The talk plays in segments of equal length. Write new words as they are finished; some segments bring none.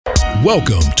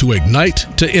Welcome to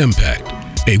Ignite to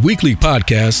Impact, a weekly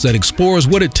podcast that explores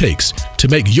what it takes to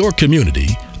make your community,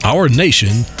 our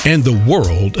nation, and the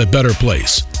world a better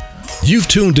place. You've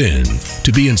tuned in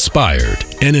to be inspired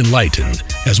and enlightened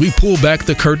as we pull back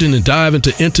the curtain and dive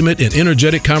into intimate and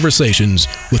energetic conversations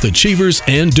with achievers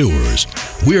and doers.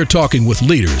 We are talking with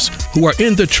leaders who are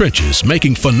in the trenches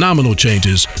making phenomenal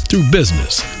changes through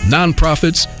business,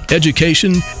 nonprofits,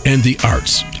 education, and the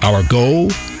arts. Our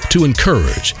goal? To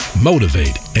encourage,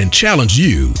 motivate, and challenge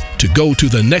you to go to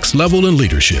the next level in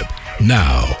leadership.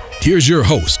 Now, here's your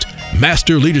host,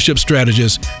 Master Leadership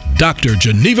Strategist, Dr.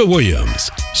 Geneva Williams.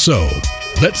 So,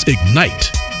 let's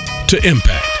ignite to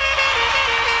impact.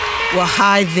 Well,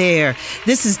 hi there.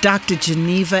 This is Dr.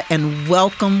 Geneva, and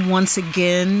welcome once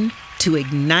again to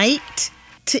Ignite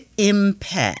to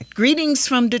Impact. Greetings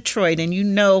from Detroit, and you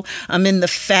know I'm in the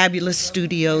fabulous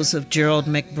studios of Gerald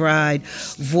McBride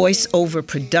Voiceover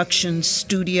Production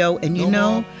Studio, and you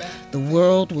know the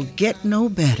world will get no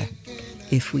better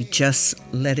if we just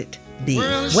let it be.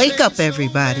 Wake up,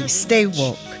 everybody. Stay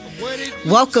woke.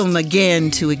 Welcome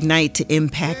again to Ignite to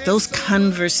Impact, those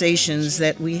conversations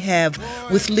that we have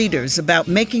with leaders about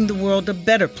making the world a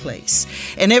better place.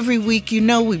 And every week, you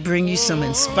know, we bring you some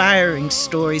inspiring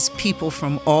stories, people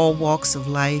from all walks of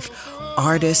life,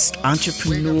 artists,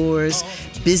 entrepreneurs,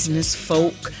 business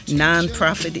folk,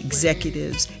 nonprofit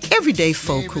executives, everyday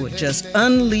folk who are just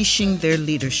unleashing their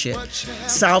leadership,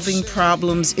 solving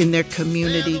problems in their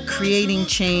community, creating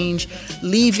change,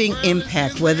 leaving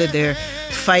impact, whether they're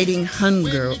fighting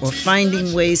hunger or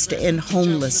finding ways to end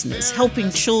homelessness,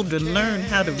 helping children learn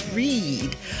how to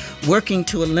read, working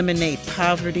to eliminate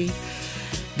poverty.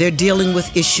 They're dealing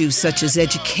with issues such as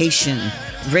education,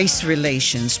 race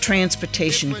relations,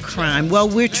 transportation, crime. Well,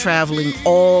 we're traveling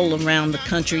all around the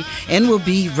country, and we'll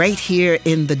be right here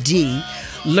in the D,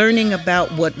 learning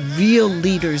about what real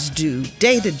leaders do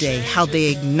day to day, how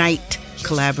they ignite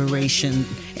collaboration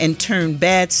and turn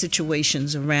bad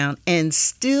situations around and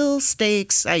still stay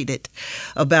excited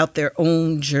about their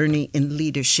own journey in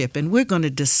leadership. And we're going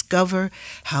to discover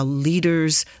how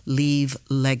leaders leave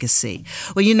legacy.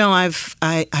 Well, you know, I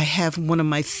have one of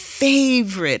my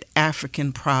favorite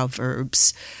African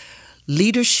proverbs.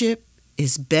 Leadership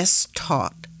is best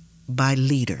taught by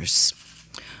leaders.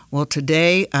 Well,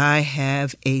 today I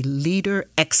have a leader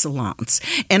excellence,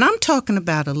 and I'm talking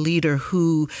about a leader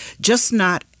who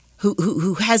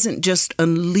hasn't just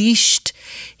unleashed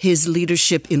his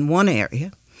leadership in one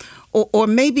area, or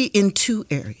maybe in two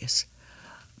areas,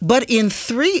 but in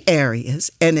three areas,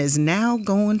 and is now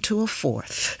going to a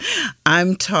fourth.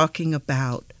 I'm talking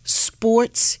about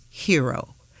sports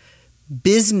hero,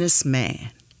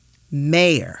 businessman,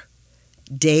 mayor,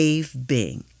 Dave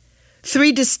Bing.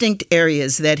 Three distinct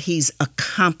areas that he's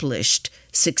accomplished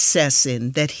success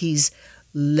in, that he's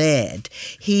led.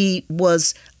 He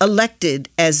was elected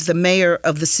as the mayor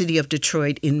of the city of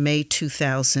Detroit in May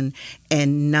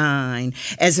 2009.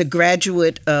 As a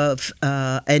graduate of,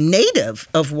 a native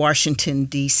of Washington,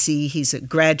 D.C., he's a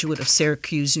graduate of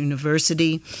Syracuse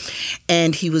University,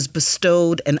 and he was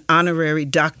bestowed an honorary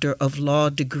Doctorate of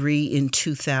Laws degree in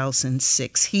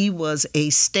 2006. He was a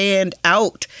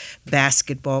standout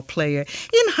basketball player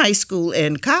in high school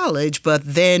and college, but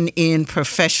then in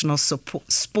professional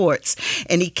sports.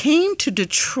 And he came to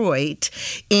Detroit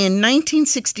in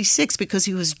 1966 because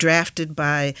he was drafted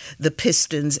by the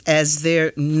Pistons as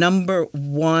their number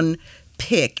one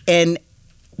pick. And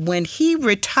when he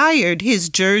retired his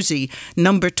jersey,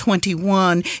 number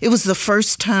 21, it was the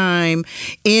first time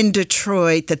in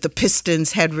Detroit that the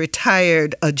Pistons had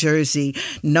retired a jersey,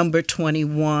 number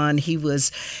 21. He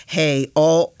was,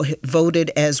 all voted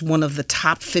as one of the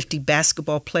top 50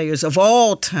 basketball players of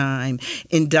all time,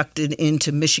 inducted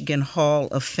into Michigan Hall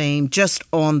of Fame just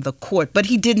on the court. But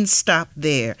he didn't stop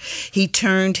there. He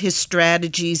turned his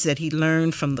strategies that he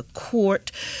learned from the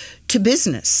court to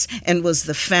business and was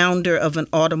the founder of an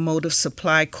automotive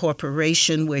supply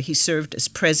corporation where he served as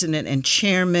president and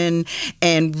chairman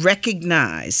and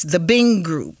recognized the Bing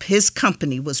Group. His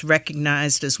company was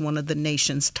recognized as one of the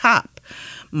nation's top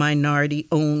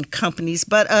minority-owned companies.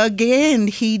 But again,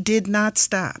 he did not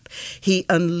stop. He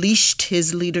unleashed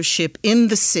his leadership in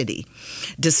the city,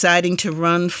 deciding to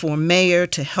run for mayor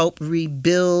to help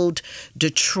rebuild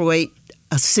Detroit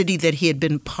a city that he had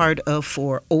been part of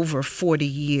for over 40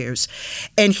 years.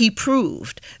 And he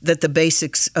proved that the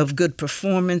basics of good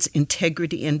performance,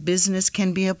 integrity, and business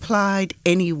can be applied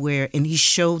anywhere. And he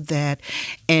showed that.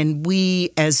 And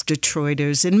we as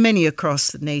Detroiters and many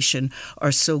across the nation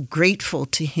are so grateful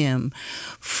to him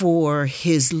for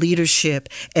his leadership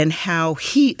and how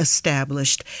he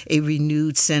established a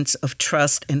renewed sense of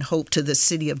trust and hope to the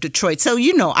city of Detroit. So,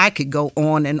 you know, I could go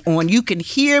on and on. You can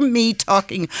hear me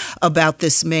talking about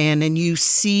this man, and you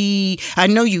see, I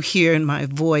know you hear in my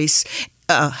voice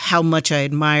how much I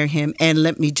admire him. And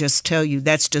let me just tell you,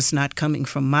 that's just not coming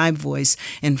from my voice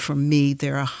and from me.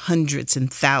 There are hundreds and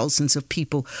thousands of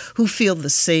people who feel the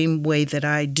same way that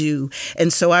I do.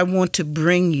 And so I want to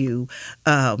bring you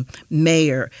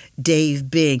Mayor Dave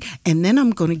Bing. And then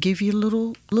I'm going to give you a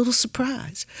little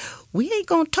surprise. We ain't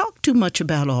going to talk too much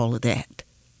about all of that.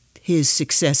 His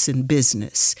success in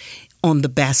business, on the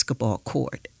basketball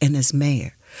court, and as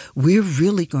mayor. We're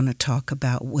really going to talk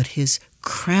about what his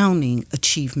crowning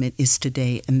achievement is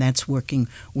today, and that's working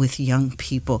with young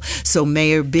people. So,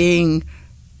 Mayor Bing,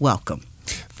 welcome.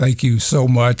 Thank you so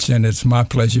much, and it's my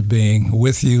pleasure being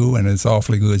with you, and it's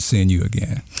awfully good seeing you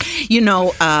again. You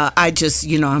know,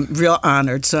 I'm real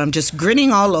honored, so I'm just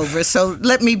grinning all over. So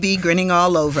let me be grinning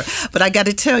all over. But I got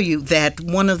to tell you that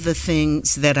one of the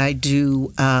things that I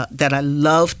do, that I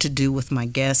love to do with my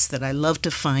guests, that I love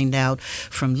to find out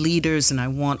from leaders, and I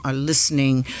want our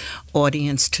listening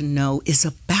audience to know, is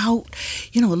about,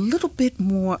 a little bit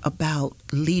more about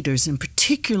leaders, and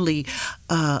particularly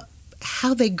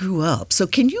how they grew up. So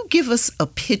can you give us a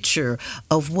picture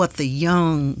of what the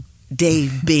young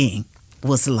Dave Bing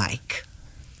was like?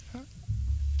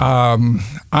 I'm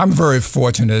very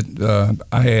fortunate.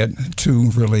 I had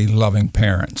two really loving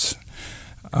parents.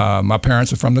 My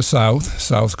parents are from the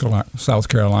South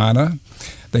Carolina.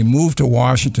 They moved to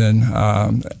Washington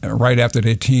right after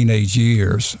their teenage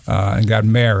years and got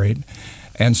married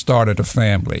and started a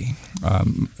family.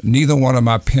 Neither one of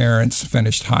my parents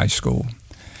finished high school.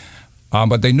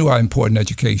 But they knew how important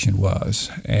education was.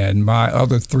 And my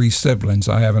other three siblings,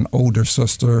 I have an older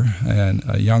sister and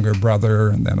a younger brother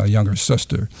and then a younger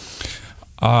sister.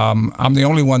 I'm the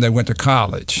only one that went to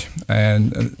college.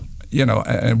 And,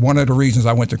 and one of the reasons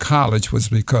I went to college was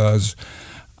because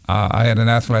I had an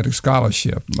athletic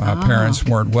scholarship. My parents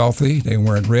weren't wealthy. They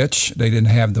weren't rich. They didn't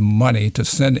have the money to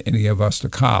send any of us to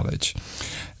college.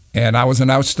 And I was an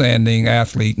outstanding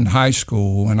athlete in high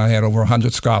school, and I had over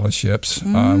 100 scholarships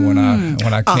when I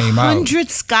came out. 100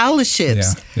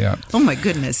 scholarships? Yeah. Oh, my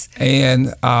goodness.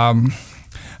 And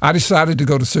I decided to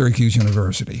go to Syracuse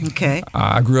University. Okay.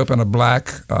 I grew up in a black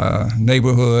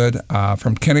neighborhood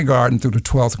from kindergarten through the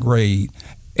 12th grade.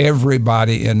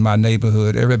 Everybody in my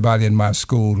neighborhood, everybody in my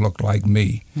school looked like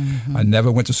me. Mm-hmm. I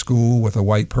never went to school with a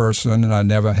white person, and I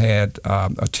never had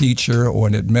a teacher or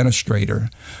an administrator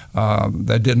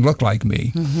that didn't look like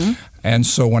me. Mm-hmm. And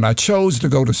so when I chose to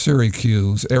go to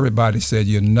Syracuse, everybody said,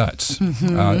 "You're nuts."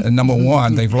 Mm-hmm. And number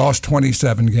one, they've lost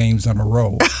 27 games in a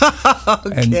row.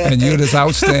 Okay. And you're this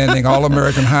outstanding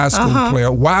All-American high school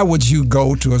player. Why would you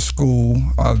go to a school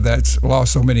that's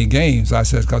lost so many games? I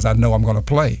said, because I know I'm going to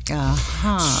play.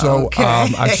 So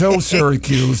I chose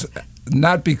Syracuse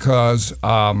not because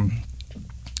I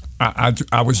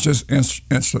was just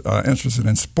interested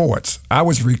in sports. I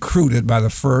was recruited by the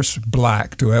first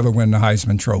black to ever win the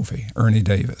Heisman Trophy, Ernie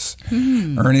Davis.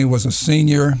 Ernie was a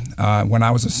senior. When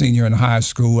I was a senior in high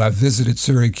school, I visited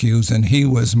Syracuse, and he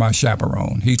was my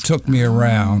chaperone. He took me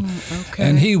around,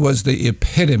 and he was the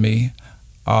epitome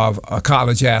of a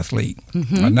college athlete.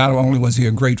 Mm-hmm. Not only was he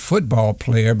a great football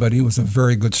player, but he was a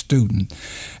very good student.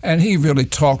 And he really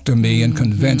talked to me and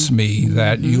convinced me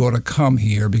that you ought to come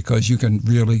here because you can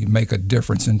really make a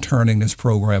difference in turning this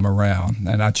program around.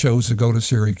 And I chose to go to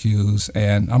Syracuse,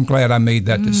 and I'm glad I made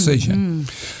that decision.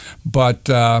 But,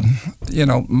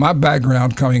 my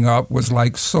background coming up was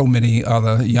like so many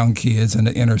other young kids in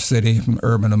the inner city from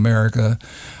urban America.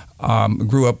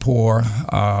 Grew up poor.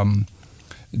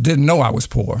 Didn't know I was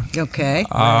poor. Okay.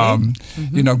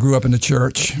 Grew up in the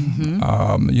church.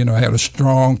 I had a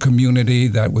strong community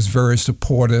that was very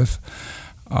supportive.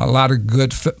 A lot of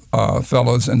good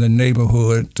fellows in the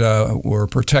neighborhood were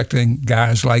protecting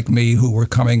guys like me who were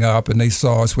coming up, and they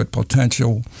saw us with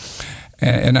potential.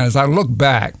 And as I look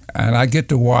back, and I get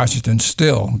to Washington,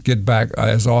 still get back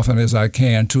as often as I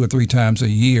can, 2 or 3 times a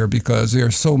year, because there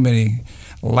are so many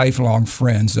lifelong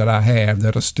friends that I have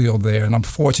that are still there, and I'm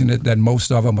fortunate that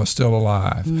most of them are still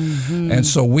alive. And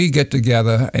so we get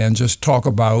together and just talk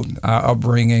about our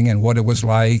upbringing and what it was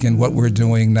like and what we're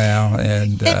doing now,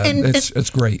 and it's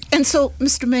great. And so,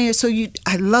 Mr. Mayor,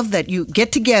 I love that you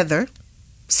get together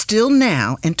still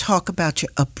now, and talk about your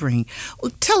upbringing.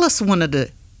 Well, tell us one of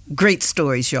the great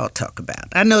stories y'all talk about.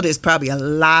 I know there's probably a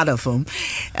lot of them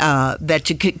that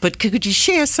you could, but could you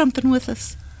share something with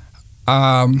us?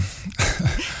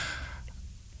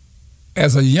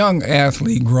 As a young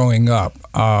athlete growing up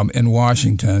in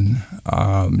Washington,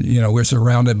 we're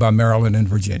surrounded by Maryland and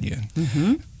Virginia.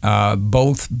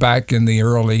 Both back in the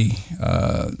early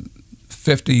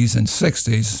 50s and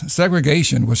 60s,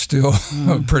 segregation was still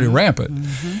pretty rampant.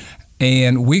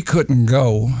 And we couldn't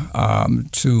go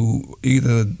to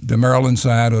either the Maryland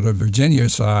side or the Virginia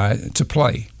side to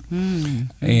play.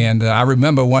 And I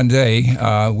remember one day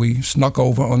we snuck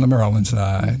over on the Maryland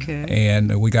side,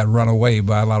 and we got run away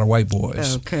by a lot of white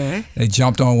boys. They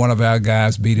jumped on one of our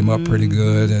guys, beat him up pretty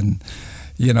good, and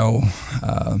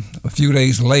a few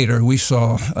days later we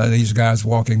saw these guys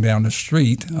walking down the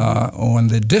street on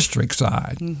the district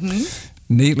side.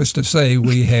 Needless to say,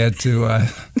 we had to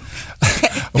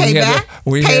pay them back.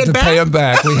 We had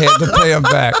to pay them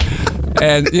back.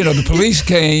 And, the police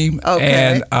came,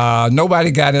 and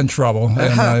nobody got in trouble.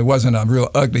 And it wasn't a real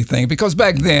ugly thing. Because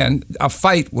back then, a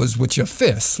fight was with your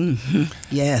fists.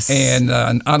 Yes. And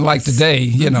unlike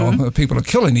today, people are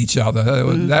killing each other.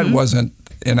 That wasn't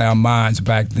in our minds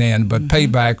back then, but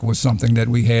payback was something that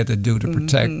we had to do to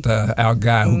protect our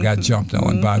guy who got jumped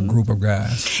on by a group of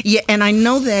guys. Yeah, and I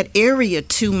know that area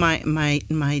too.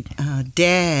 My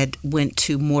dad went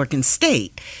to Morgan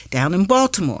State down in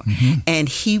Baltimore, and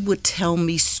he would tell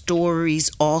me stories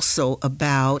also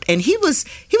about, and he was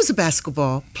a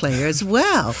basketball player as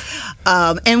well,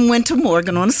 and went to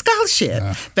Morgan on a scholarship,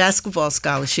 basketball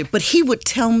scholarship. But he would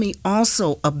tell me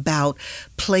also about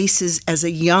places as a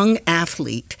young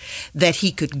athlete that he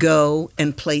could go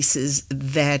and places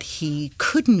that he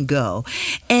couldn't go.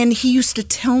 And he used to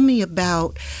tell me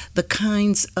about the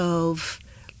kinds of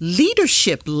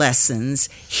leadership lessons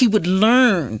he would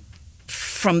learn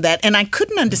from that. And I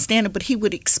couldn't understand it, but he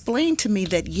would explain to me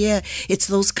that, it's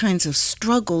those kinds of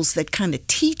struggles that kind of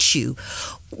teach you.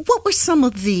 What were some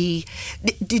of the,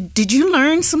 did you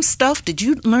learn some stuff? Did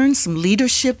you learn some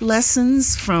leadership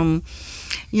lessons from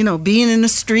being in the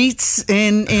streets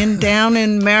and down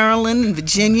in Maryland and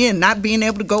Virginia and not being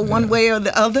able to go one way or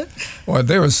the other? Well,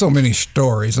 there were so many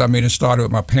stories. I mean, it started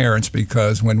with my parents,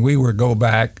 because when we would go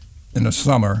back in the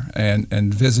summer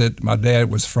and visit, my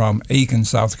dad was from Aiken,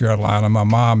 South Carolina. My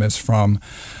mom is from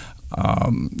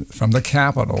the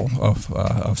capital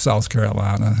of South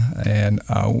Carolina. And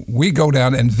we go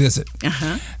down and visit.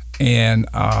 And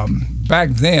back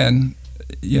then,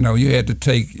 you had to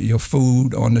take your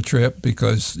food on the trip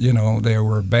because, there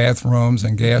were bathrooms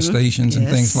and gas stations and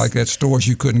things like that, stores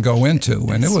you couldn't go into.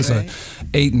 And it was a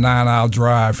 8-9 hour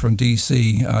drive from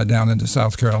D.C. Down into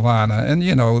South Carolina. And,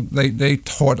 they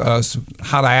taught us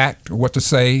how to act, what to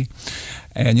say,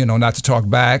 and, not to talk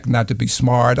back, not to be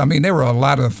smart. I mean, there were a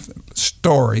lot of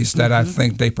stories that I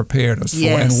think they prepared us for.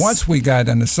 And once we got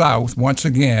in the South, once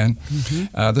again,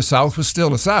 the South was still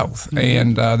the South.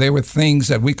 And there were things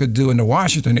that we could do in the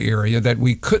Washington area that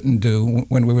we couldn't do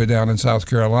when we were down in South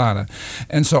Carolina.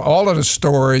 And so all of the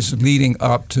stories leading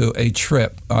up to a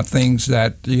trip are things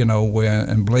that, were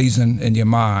emblazoned in your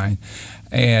mind.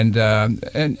 And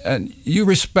you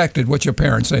respected what your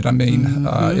parents said. I mean,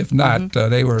 if not,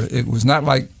 it was not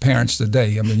like parents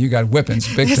today. I mean, you got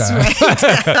whippings big time. Right.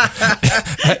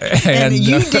 and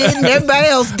you did, and everybody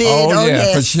else did. Oh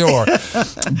yeah, for sure.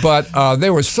 But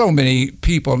there were so many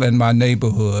people in my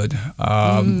neighborhood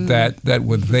that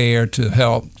were there to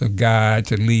help, to guide,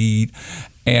 to lead,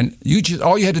 and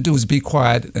all you had to do was be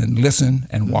quiet and listen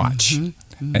and watch.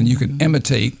 And you could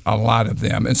imitate a lot of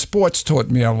them. And sports taught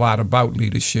me a lot about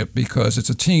leadership because it's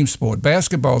a team sport.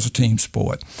 Basketball is a team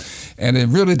sport. And it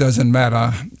really doesn't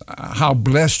matter how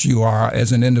blessed you are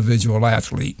as an individual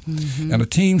athlete. In a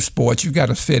team sport, you got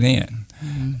to fit in.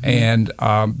 And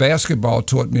basketball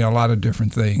taught me a lot of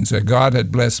different things. God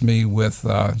had blessed me with,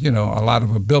 a lot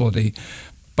of ability,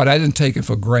 but I didn't take it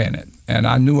for granted. And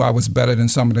I knew I was better than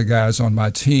some of the guys on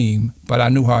my team, but I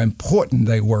knew how important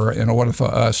they were in order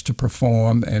for us to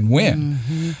perform and win.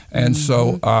 And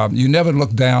so you never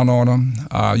look down on them.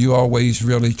 You always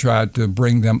really tried to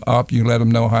bring them up. You let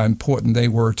them know how important they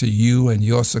were to you and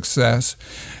your success.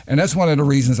 And that's one of the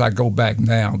reasons I go back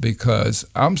now, because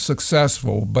I'm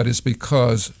successful, but it's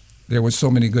because there were so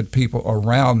many good people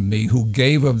around me who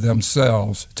gave of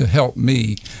themselves to help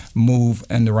me move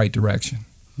in the right direction.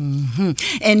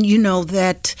 And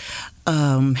that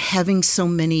having so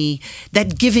many,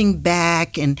 that giving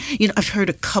back, and I've heard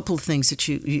a couple of things that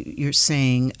you're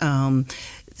saying.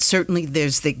 Certainly,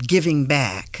 there's the giving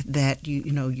back that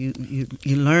you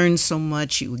learn so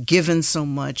much, you were given so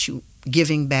much, you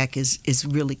giving back is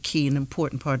really key and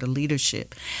important part of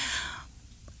leadership.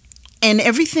 And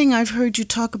everything I've heard you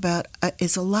talk about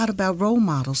is a lot about role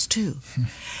models, too.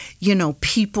 You know,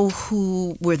 people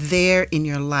who were there in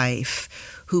your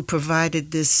life, who provided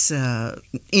this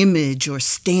image or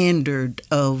standard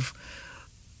of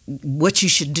what you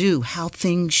should do, how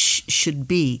things should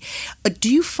be.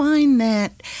 Do you find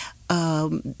that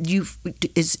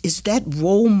is that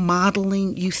role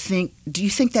modeling, do you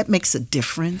think that makes a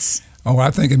difference? Oh,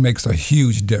 I think it makes a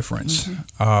huge difference.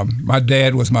 Mm-hmm. My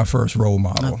dad was my first role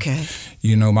model. Okay.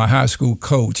 You know, my high school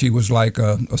coach, he was like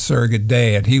a surrogate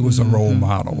dad. He was a role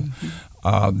model.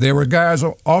 Mm-hmm. There were guys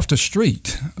off the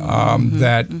street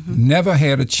that never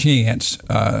had a chance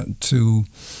to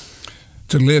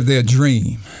live their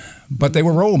dream, but they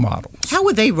were role models. How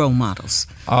were they role models?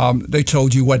 They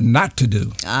told you what not to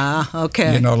do.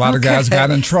 Okay. You know, a lot of guys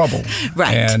got in trouble.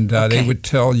 Right. And they would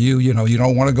tell you, you know, you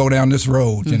don't want to go down this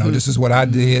road. You know, this is what I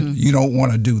did. You don't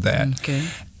want to do that. Okay.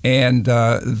 And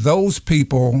those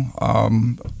people,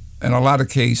 in a lot of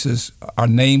cases, are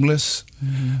nameless,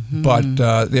 but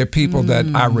they're people that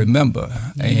I remember.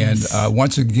 Yes. And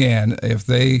once again, if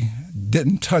they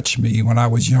didn't touch me when I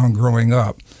was young growing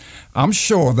up, I'm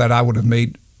sure that I would have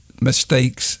made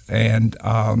mistakes, and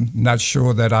not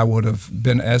sure that I would have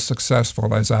been as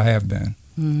successful as I have been.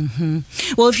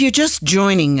 Well, if you're just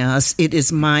joining us, it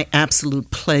is my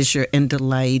absolute pleasure and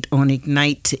delight on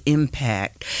Ignite to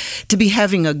Impact to be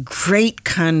having a great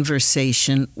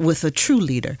conversation with a true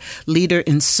leader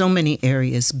in so many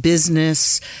areas: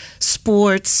 business,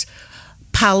 sports,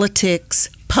 politics,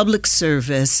 public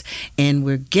service, and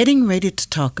we're getting ready to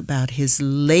talk about his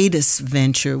latest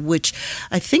venture, which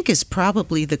I think is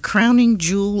probably the crowning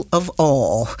jewel of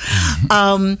all.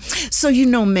 So, you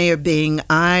know, Mayor Bing,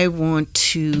 I want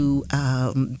to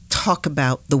talk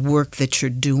about the work that you're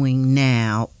doing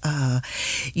now.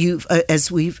 You've,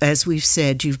 as we've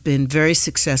said, you've been very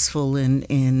successful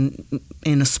in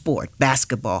a sport,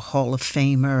 basketball, Hall of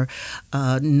Famer,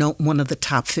 one of the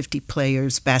top 50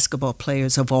 basketball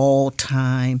players of all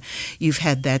time. You've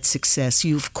had that success.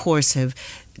 You, of course, have,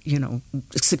 you know,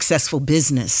 successful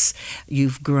business.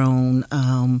 You've grown.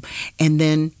 And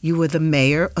then you were the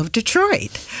mayor of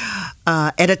Detroit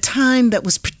at a time that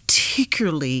was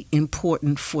particularly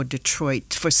important for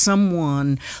Detroit, for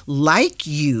someone like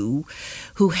you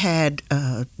who had,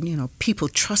 you know, people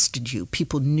trusted you.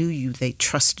 People knew you. They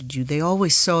trusted you. They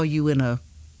always saw you in a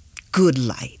good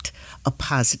light, a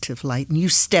positive light, and you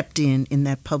stepped in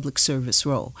that public service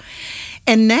role.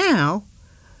 And now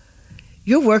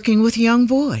you're working with young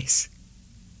boys.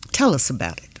 Tell us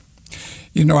about it.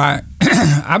 You know,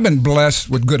 I've been blessed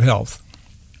with good health.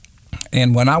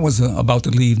 And when I was about to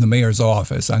leave the mayor's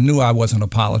office, I knew I wasn't a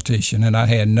politician, and I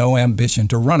had no ambition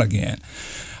to run again.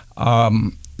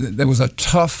 There was a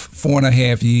tough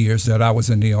 4.5 years that I was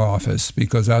in the office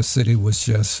because our city was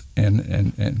just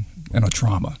in a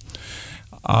trauma.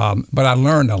 But I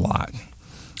learned a lot,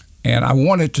 and I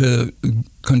wanted to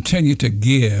continue to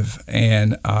give,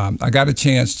 and I got a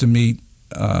chance to meet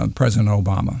President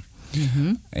Obama.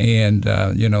 And,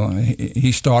 you know,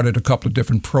 he started a couple of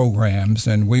different programs,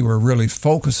 and we were really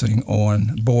focusing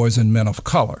on boys and men of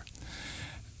color.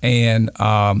 And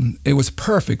it was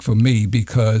perfect for me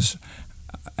because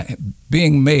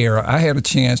being mayor, I had a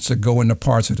chance to go into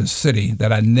parts of the city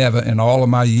that I never in all of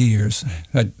my years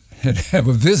had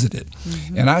ever visited.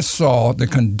 And I saw the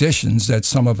conditions that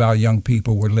some of our young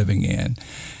people were living in.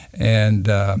 And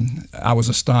I was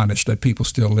astonished that people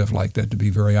still live like that, to be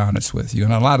very honest with you.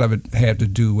 And a lot of it had to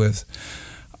do with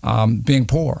being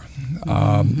poor,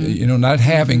 you know, not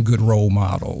having good role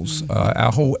models.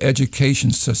 Our whole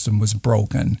education system was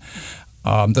broken.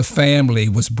 The family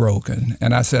was broken.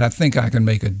 And I said, I think I can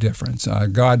make a difference.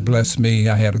 God bless me.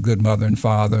 I had a good mother and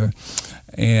father.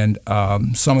 And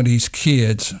some of these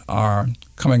kids are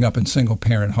coming up in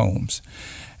single-parent homes.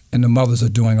 And the mothers are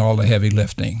doing all the heavy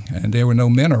lifting, and there were no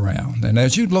men around. And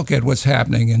as you look at what's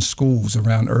happening in schools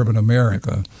around urban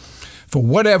America, for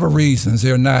whatever reasons,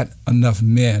 there are not enough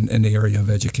men in the area of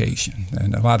education.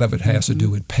 And a lot of it has to do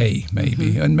with pay,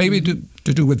 maybe, and maybe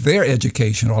to do with their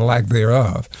education or lack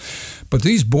thereof. But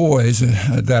these boys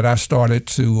that I started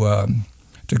to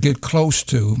get close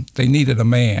to, they needed a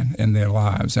man in their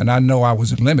lives. And I know I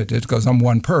was limited because I'm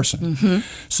one person.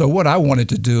 So what I wanted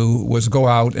to do was go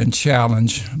out and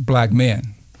challenge black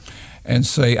men and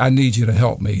say, I need you to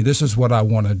help me. This is what I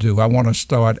want to do. I want to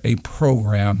start a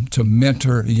program to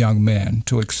mentor young men,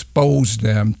 to expose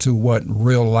them to what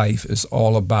real life is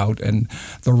all about and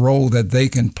the role that they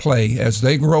can play as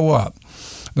they grow up,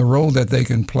 the role that they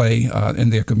can play in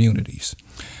their communities.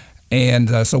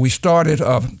 And so we started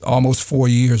almost 4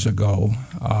 years ago,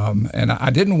 and I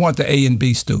didn't want the A and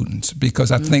B students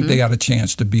because I think they got a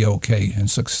chance to be okay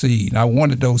and succeed. I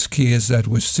wanted those kids that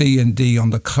were C and D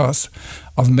on the cusp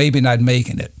of maybe not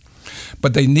making it,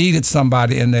 but they needed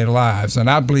somebody in their lives, and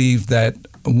I believe that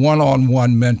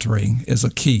one-on-one mentoring is a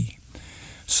key.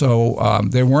 So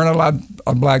there weren't a lot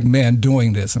of black men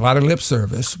doing this, a lot of lip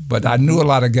service, but I knew a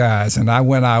lot of guys, and I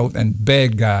went out and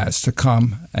begged guys to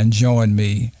come and join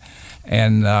me.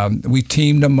 And we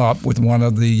teamed them up with one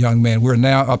of the young men. We're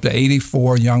now up to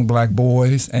 84 young black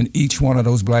boys, and each one of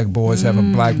those black boys have a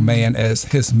black man as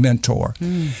his mentor.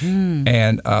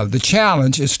 And the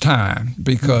challenge is time,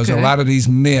 because a lot of these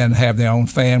men have their own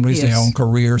families, their own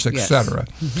careers, etc.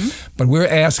 But we're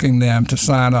asking them to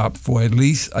sign up for at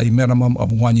least a minimum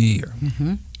of 1 year.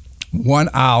 1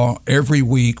 hour every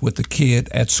week with the kid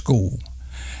at school.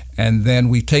 And then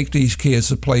we take these kids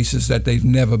to places that they've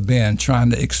never been,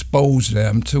 trying to expose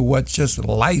them to what just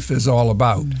life is all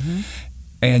about.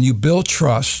 And you build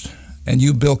trust and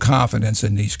you build confidence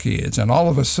in these kids. And all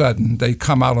of a sudden, they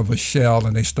come out of a shell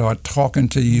and they start talking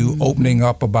to you, opening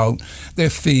up about their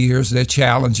fears, their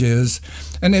challenges,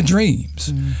 and their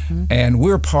dreams. And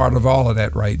we're part of all of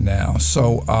that right now.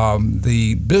 So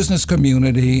the business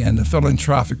community and the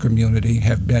philanthropic community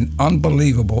have been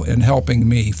unbelievable in helping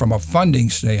me from a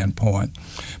funding standpoint.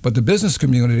 But the business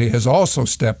community has also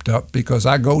stepped up, because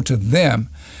I go to them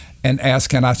and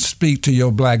ask, can I speak to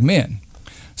your black men,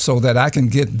 so that I can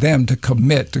get them to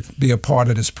commit to be a part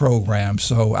of this program.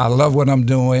 So I love what I'm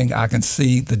doing. I can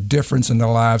see the difference in the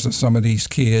lives of some of these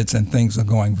kids, and things are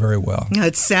going very well.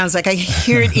 It sounds like I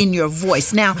hear it in your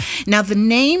voice. Now the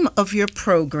name of your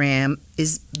program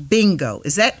is Bingo.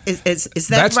 Is that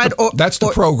that's right? That's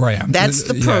the program. That's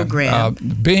the program.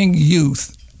 Being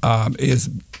Youth is,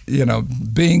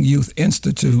 Being Youth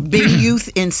Institute. Being Youth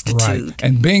Institute. Right.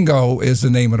 And Bingo is the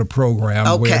name of the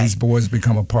program where these boys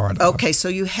become a part of. Okay, so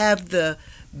you have the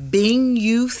Being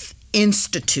Youth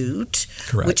Institute,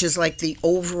 correct, which is like the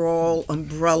overall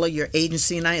umbrella, your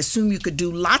agency, and I assume you could do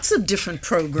lots of different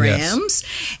programs.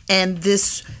 And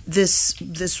this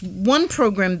one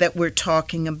program that we're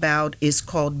talking about is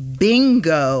called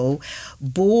Bingo,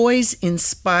 Boys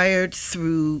Inspired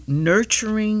Through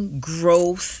Nurturing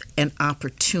Growth and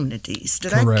Opportunities.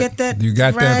 Did correct. I get that? You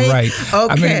got that right.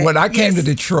 Okay. I mean, when I came to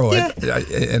Detroit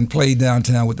and played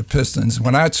downtown with the Pistons,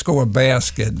 when I'd score a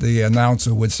basket, the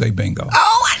announcer would say Bingo.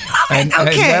 Oh, I love it. And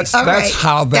that's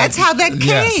how that came.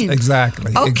 Yes,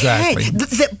 exactly. Okay.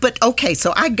 Exactly. But okay,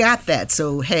 so I got that.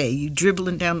 So hey, you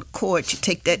dribbling down the court, you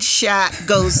take that shot,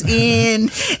 goes in,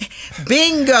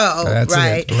 bingo. That's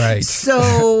right. It. Right.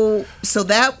 So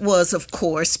that was, of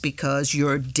course, because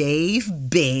you're Dave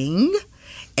Bing,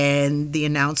 and the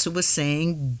announcer was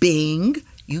saying, Bing,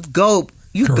 you go,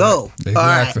 you correct. Go. Exactly. All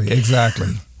right.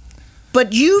 Exactly.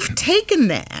 But you've taken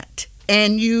that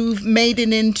and you've made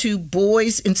it into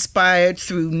Boys Inspired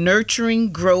Through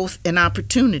Nurturing Growth and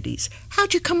Opportunities.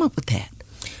 How'd you come up with that?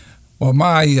 Well,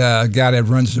 my guy that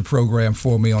runs the program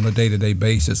for me on a day-to-day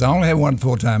basis, I only have one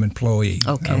full-time employee.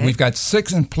 Okay. We've got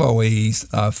 6 employees.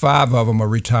 5 of them are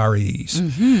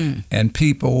retirees, and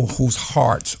people whose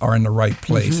hearts are in the right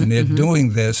place. And they're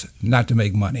doing this not to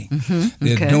make money.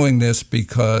 They're doing this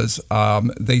because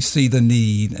they see the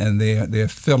need, and they're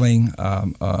filling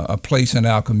a place in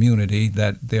our community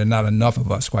that there are not enough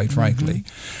of us, quite frankly.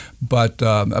 But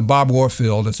Bob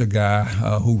Warfield is a guy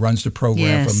who runs the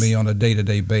program for me on a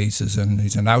day-to-day basis, and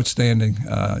he's an outstanding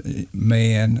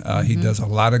man. He does a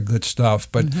lot of good stuff,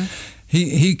 but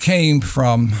he came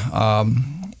from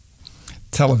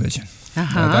television.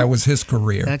 That was his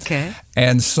career. Okay.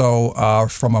 And so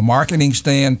from a marketing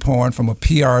standpoint, from a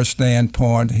PR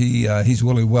standpoint, he's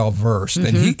really well versed.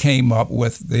 And he came up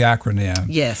with the acronym.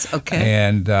 Yes, okay.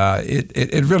 And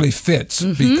it really fits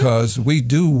because we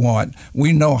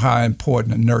know how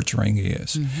important nurturing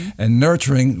is. And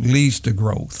nurturing leads to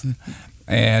growth.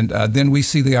 And then we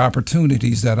see the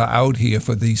opportunities that are out here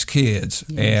for these kids.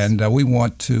 And we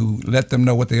want to let them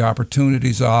know what the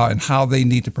opportunities are and how they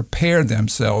need to prepare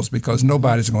themselves, because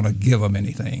nobody's going to give them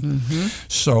anything.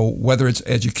 So whether it's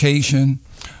education,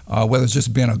 whether it's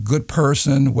just being a good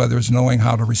person, whether it's knowing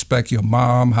how to respect your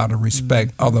mom, how to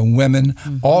respect other women,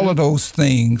 all of those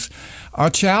things are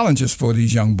challenges for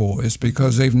these young boys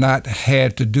because they've not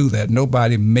had to do that.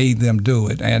 Nobody made them do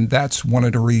it. And that's one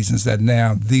of the reasons that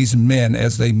now these men,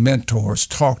 as they mentors,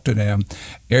 talk to them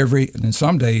in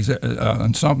some days,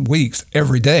 in some weeks,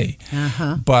 every day.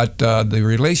 But the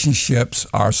relationships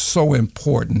are so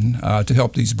important to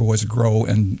help these boys grow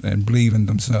and believe in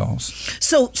themselves.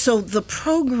 So the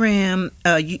program,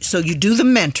 so you do the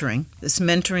mentoring. This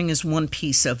mentoring is one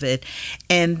piece of it.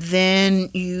 And then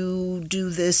you do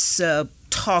this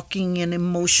talking and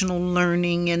emotional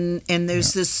learning, and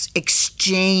there's this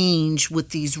exchange with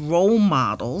these role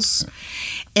models.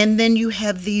 And then you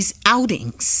have these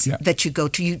outings that you go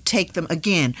to. You take them,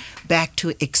 again, back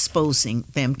to exposing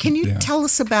them. Can you tell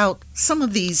us about some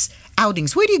of these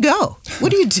outings? Where do you go?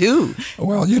 What do you do?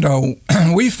 Well,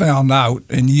 we found out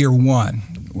in year one,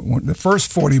 the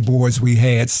first 40 boys we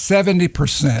had,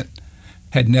 70%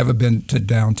 had never been to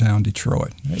downtown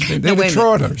Detroit. They're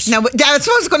Detroiters. Now, that's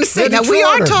what I was going to say. Now, we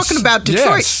are talking about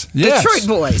Detroit, Detroit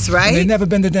boys, right? And they'd never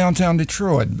been to downtown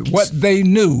Detroit. What they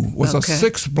knew was a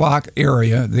 6-block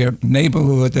area, their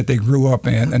neighborhood that they grew up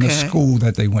in, and a school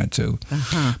that they went to.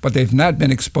 But they've not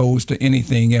been exposed to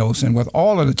anything else. And with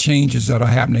all of the changes that are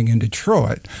happening in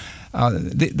Detroit,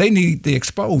 they need the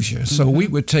exposure. So we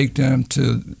would take them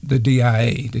to the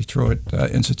DIA, Detroit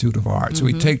Institute of Arts.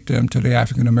 We take them to the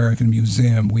African American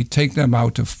Museum. We take them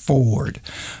out to Ford.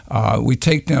 We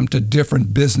take them to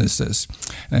different businesses.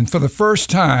 And for the first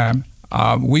time,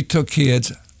 we took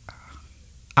kids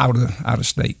out of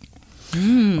state.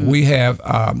 We have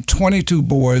 22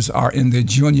 boys are in their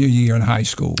junior year in high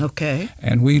school.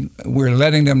 And we're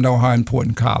letting them know how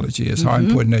important college is, how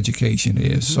important education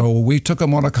is. So we took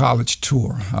them on a college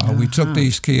tour. We took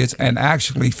these kids and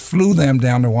actually flew them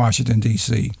down to Washington,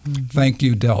 D.C. Thank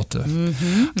you, Delta.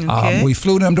 We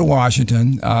flew them to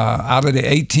Washington. Out of the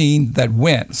 18 that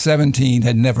went, 17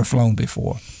 had never flown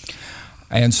before.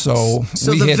 And so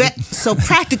so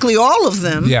practically all of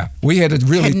them we had to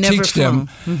really teach them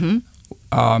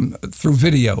through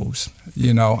videos,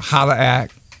 how to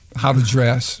act, how to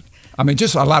dress. I mean,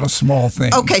 just a lot of small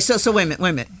things. Okay, so wait a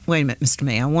minute, Mr.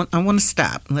 May. I want to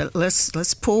stop.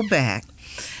 Let's pull back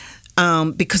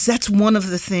because that's one of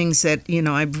the things that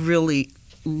I really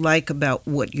like about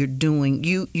what you're doing.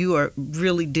 You are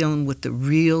really dealing with the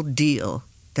real deal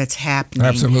that's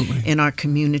happening in our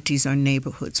communities, our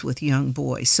neighborhoods with young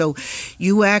boys. So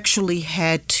you actually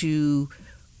had to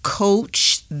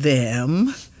coach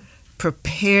them,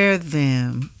 prepare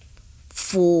them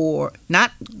for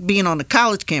not being on the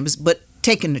college campus, but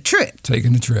taking the trip.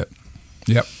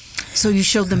 Yep. So you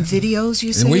showed them videos,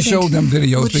 you said? And we showed them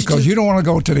videos because you don't want to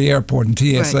go to the airport and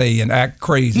TSA and act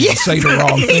crazy and say the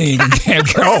wrong thing and can't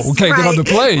go, can't get on the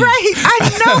plane. Right,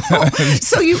 I know.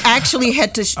 So you actually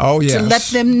had to, to let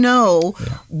them know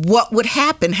what would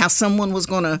happen, how someone was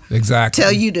going to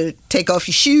tell you to take off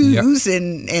your shoes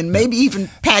and maybe even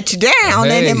pat you down,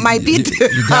 and it might be...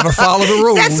 You got to follow the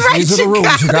rules. That's right. These are the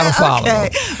rules you got to follow. Okay,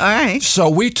 all right. So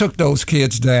we took those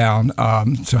kids down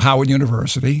to Howard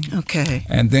University. Okay.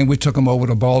 And then we took them over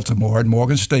to Baltimore at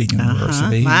Morgan State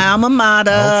University. My alma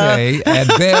mater. Okay. And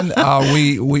then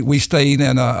we stayed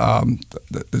in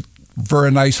the very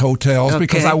nice hotels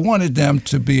because I wanted them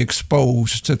to be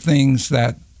exposed to things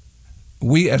that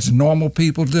we as normal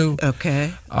people do.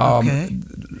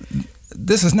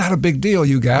 This is not a big deal,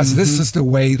 you guys. This is the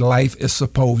way life is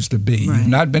supposed to be. You've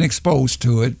not been exposed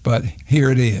to it, but here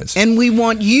it is. And we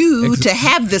want you to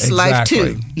have this life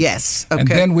too. Yes. And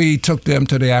then we took them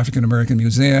to the African American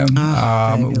Museum,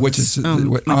 which is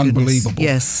unbelievable.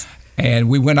 Yes. And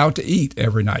we went out to eat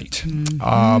every night.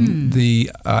 The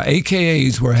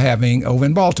AKAs were having over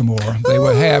in Baltimore. They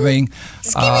were having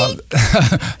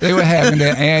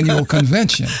their annual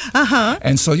convention,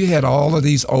 and so you had all of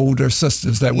these older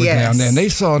sisters that were down there, and they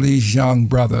saw these young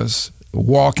brothers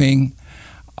walking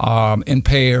in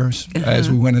pairs as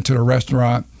we went into the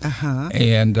restaurant,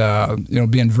 and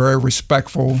being very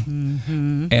respectful.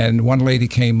 And one lady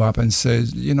came up and said,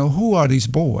 who are these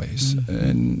boys?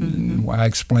 And I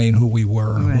explained who we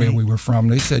were, where we were from.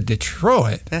 They said,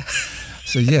 Detroit.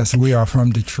 So yes, we are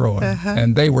from Detroit,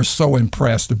 and they were so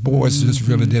impressed. The boys just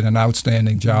really did an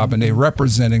outstanding job, and they're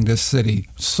representing this city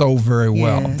so very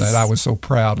well that I was so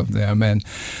proud of them. And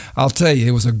I'll tell you,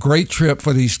 it was a great trip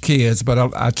for these kids,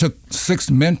 but I took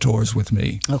 6 mentors with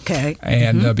me.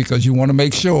 And because you want to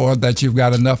make sure that you've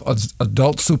got enough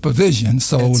adult supervision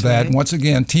so that once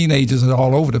again, teenagers are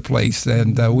all over the place,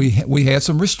 and we had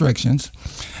some restrictions.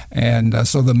 And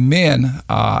so the men,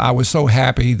 I was so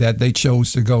happy that they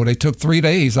chose to go. They took 3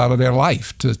 days out of their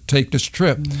life to take this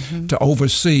trip to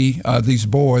oversee these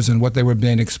boys and what they were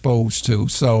being exposed to.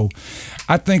 So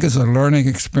I think it's a learning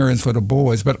experience for the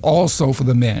boys, but also for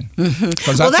the men. Well,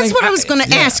 that's what I was going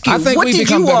to ask you. What did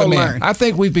you all learn? I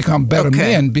think we've become better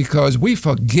men because we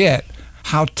forget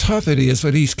how tough it is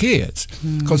for these kids.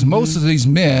 Because most of these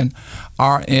men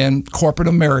are in corporate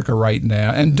America right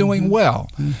now and doing well.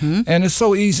 And it's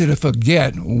so easy to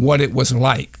forget what it was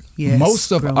like. Yes,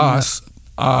 most of us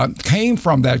came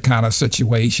from that kind of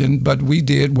situation, but we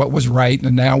did what was right,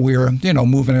 and now we're,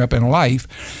 moving up in life.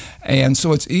 And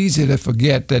so it's easy to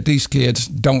forget that these kids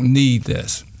don't need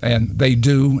this. And they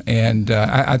do, and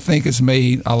I think it's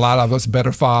made a lot of us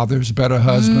better fathers, better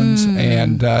husbands,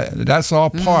 and that's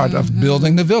all part of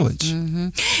building the village.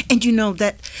 And you know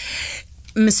that,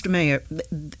 Mr. Mayor,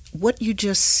 what you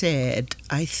just said,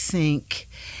 I think,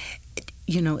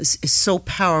 is so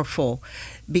powerful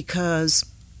because,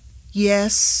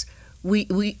 yes,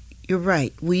 you're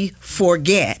right, we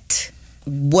forget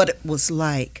what it was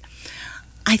like.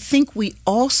 I think we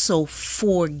also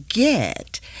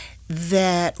forget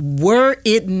that were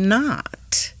it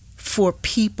not for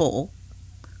people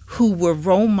who were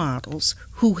role models,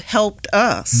 who helped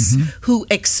us, who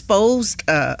exposed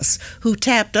us, who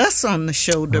tapped us on the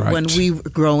shoulder when we were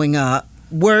growing up,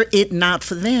 were it not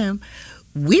for them,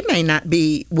 we may not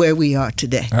be where we are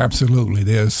today. Absolutely.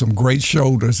 There's some great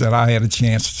shoulders that I had a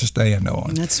chance to stand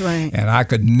on. That's right. And I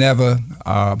could never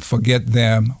forget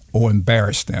them or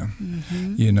embarrass them.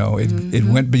 It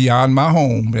went beyond my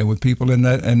home. There were people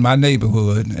in my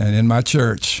neighborhood and in my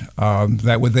church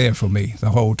that were there for me the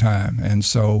whole time. And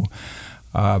so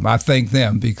I thank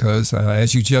them because,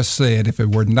 as you just said, if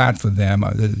it were not for them,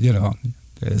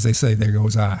 as they say, there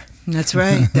goes I. That's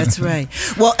right. That's right.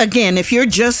 Well, again, if you're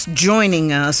just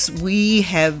joining us, we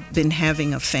have been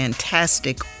having a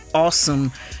fantastic,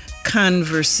 awesome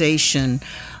conversation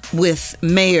with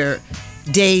Mayor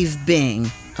Dave Bing,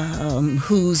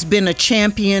 who's been a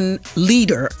champion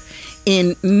leader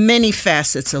in many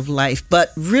facets of life,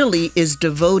 but really is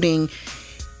devoting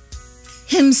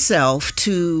himself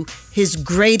to his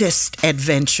greatest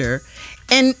adventure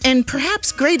and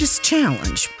perhaps greatest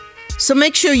challenge. So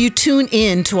make sure you tune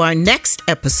in to our next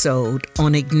episode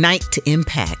on Ignite to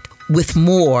Impact with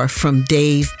more from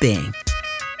Dave Bing.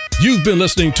 You've been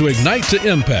listening to Ignite to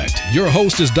Impact. Your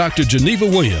host is Dr. Geneva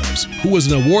Williams, who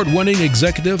is an award-winning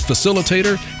executive,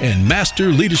 facilitator, and master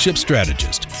leadership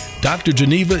strategist. Dr.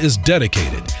 Geneva is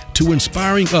dedicated to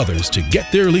inspiring others to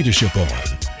get their leadership on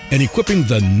and equipping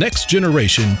the next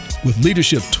generation with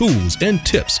leadership tools and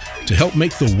tips to help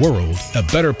make the world a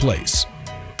better place.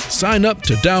 Sign up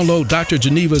to download Dr.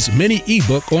 Geneva's mini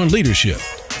ebook on leadership.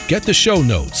 Get the show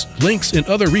notes, links, and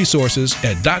other resources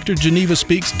at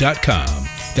drgenevaspeaks.com.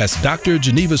 That's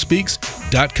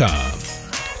drgenevaspeaks.com.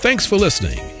 Thanks for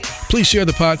listening. Please share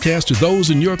the podcast to those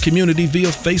in your community via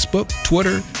Facebook,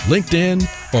 Twitter, LinkedIn,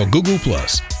 or Google+,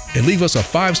 and leave us a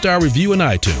 5-star review in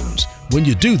iTunes. When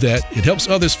you do that, it helps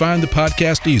others find the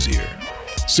podcast easier.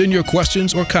 Send your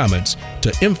questions or comments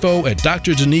to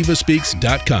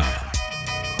info@drgenevaspeaks.com.